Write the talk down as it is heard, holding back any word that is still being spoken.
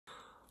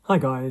Hi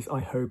guys,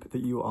 I hope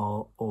that you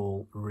are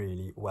all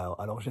really well.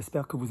 Alors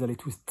j'espère que vous allez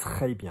tous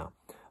très bien.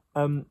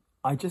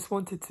 I just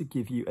wanted to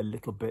give you a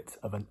little bit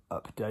of an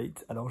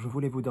update. Alors je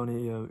voulais vous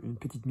donner une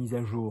petite mise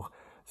à jour.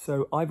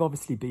 So I've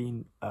obviously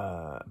been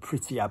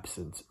pretty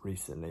absent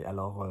recently.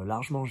 Alors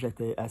largement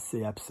j'étais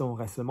assez absent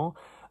récemment.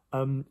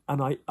 And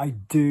I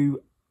do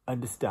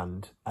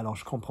understand. Alors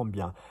je comprends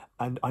bien.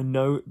 And I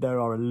know there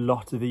are a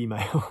lot of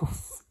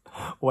emails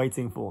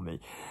waiting for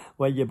me.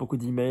 Ouais, il y a beaucoup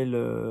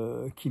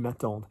d'emails qui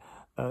m'attendent.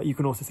 You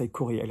can also say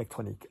courrier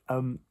électronique.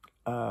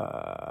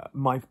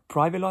 My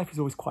private life is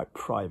always quite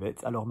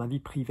private. Alors, ma vie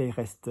privée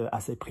reste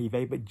assez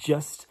privée, but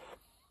just,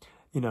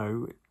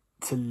 to,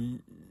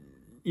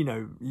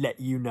 let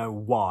you know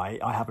why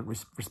I haven't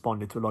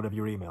responded to a lot of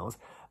your emails.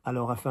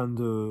 Alors, afin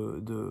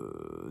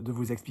de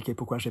vous expliquer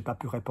pourquoi j'ai pas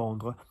pu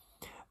répondre,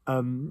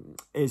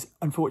 is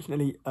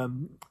unfortunately,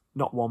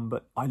 not one,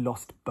 but I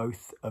lost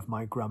both of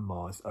my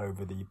grandmas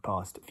over the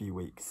past few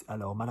weeks.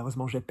 Alors,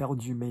 malheureusement, j'ai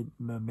perdu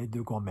mes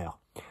deux grand-mères,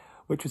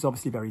 which was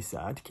obviously very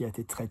sad, qui a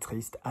été très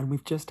triste, and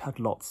we've just had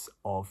lots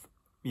of,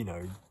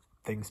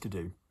 things to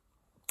do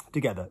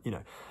together,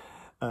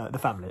 the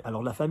family.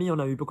 Alors, la famille, on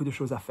a eu beaucoup de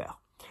choses à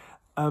faire.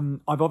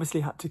 I've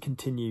obviously had to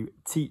continue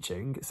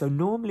teaching, so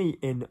normally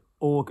in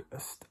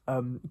August,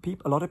 a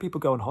lot of people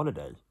go on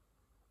holiday,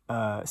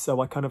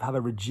 so I kind of have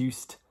a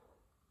reduced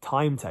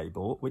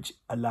timetable, which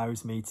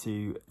allows me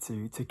to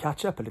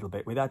catch up a little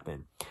bit with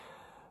admin.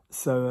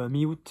 So,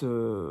 mi-août,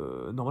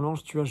 normalement,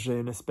 tu vois, j'ai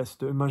une espèce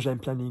de... Moi, j'ai un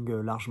planning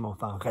largement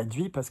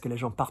réduit parce que les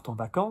gens partent en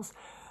vacances.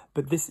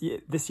 But this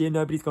year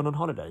nobody's gone on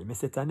holiday. Mais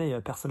cette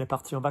année, personne n'est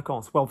parti en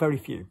vacances. Well, very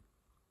few.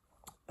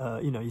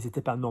 Ils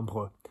n'étaient pas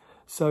nombreux.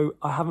 So,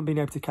 I haven't been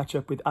able to catch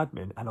up with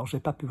admin. Alors, j'ai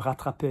pas pu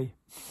rattraper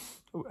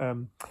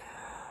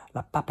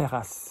la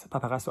paperasse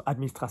ou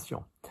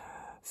administration.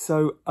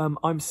 So,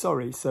 I'm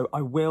sorry. So,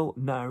 I will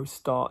now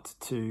start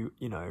to,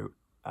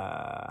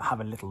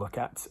 have a little look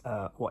at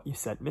what you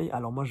sent me.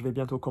 Alors moi, je vais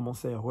bientôt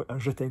commencer à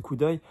jeter un coup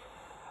d'œil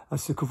à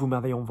ce que vous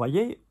m'avez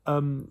envoyé.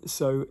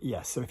 So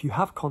if you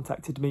have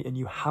contacted me and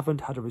you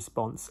haven't had a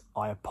response,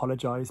 I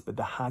apologize, but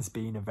there has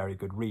been a very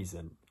good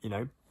reason,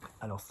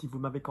 Alors si vous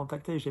m'avez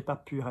contacté et j'ai pas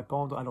pu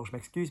répondre, alors je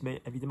m'excuse,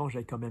 mais évidemment,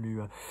 j'ai quand même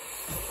eu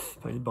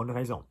une bonne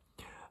raison.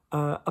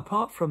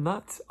 Apart from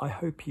that, I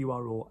hope you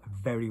are all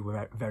very,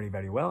 very,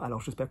 very well. Alors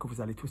j'espère que vous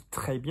allez tous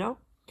très bien.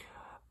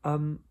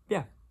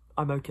 Yeah,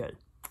 I'm okay.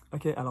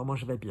 Okay, alors moi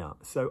je vais bien.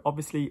 So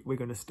obviously we're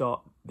going to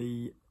start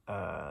the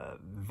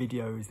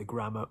videos, the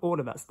grammar, all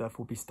of that stuff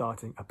will be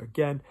starting up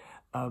again.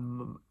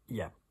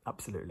 Yeah,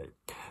 absolutely.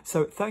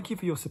 So thank you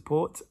for your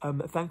support.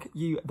 Thank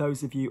you,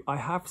 those of you. I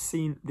have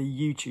seen the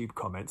YouTube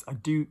comments. I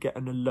do get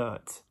an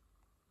alert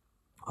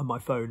on my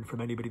phone from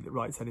anybody that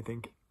writes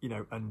anything,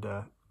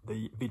 under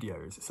the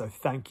videos. So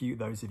thank you,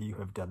 those of you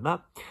who have done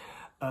that.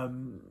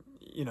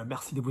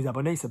 Merci de vous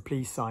abonner, so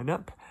please sign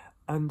up.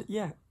 And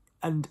yeah,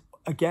 and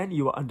again,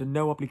 you are under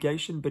no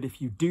obligation, but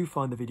if you do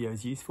find the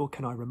videos useful,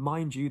 can I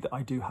remind you that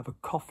I do have a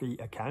Ko-fi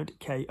account,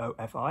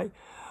 K-O-F-I,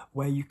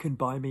 where you can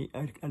buy me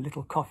a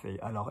little coffee.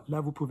 Alors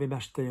là, vous pouvez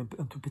m'acheter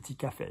un tout petit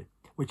café,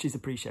 which is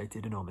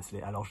appreciated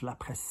enormously. Alors je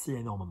l'apprécie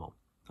énormément.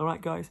 All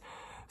right, guys.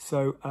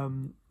 So,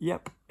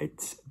 yep,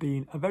 it's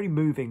been a very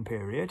moving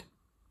period.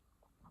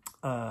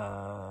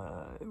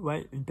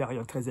 Ouais, une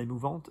période très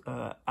émouvante.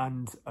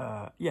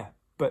 Yeah,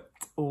 but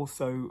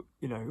also,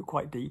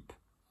 quite deep.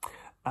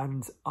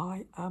 And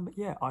I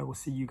will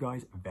see you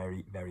guys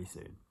very, very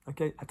soon.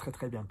 Okay, à très,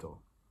 très bientôt.